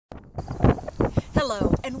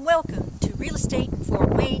Hello and welcome to Real Estate in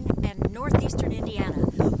Fort Wayne and Northeastern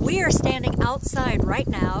Indiana. We are standing outside right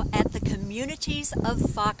now at the communities of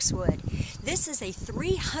Foxwood. This is a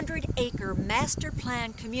 300-acre master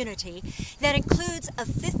plan community that includes a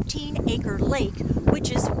 15-acre lake,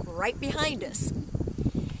 which is right behind us.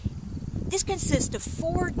 This consists of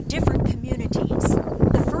 4 different communities,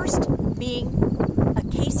 the first being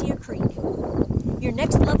Acacia Creek. Your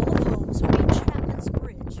next level of homes will be Chapman's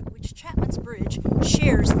Bridge, which Chapman's Bridge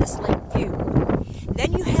shares this lake view.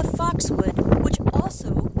 Then you have Foxwood, which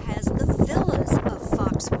also has the villas of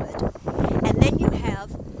Foxwood. And then you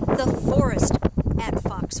have the forest at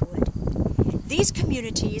Foxwood. These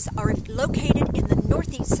communities are located in the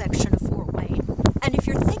northeast section of Fort Wayne, and if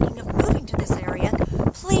you're thinking of moving to this area,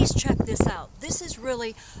 please check this out. This is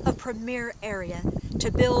really a premier area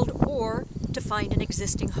to build or to find an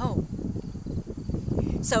existing home.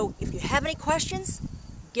 So if you have any questions,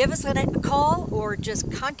 give us a call or just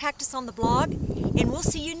contact us on the blog, and we'll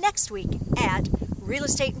see you next week at Real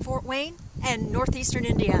Estate in Fort Wayne and Northeastern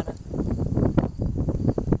Indiana.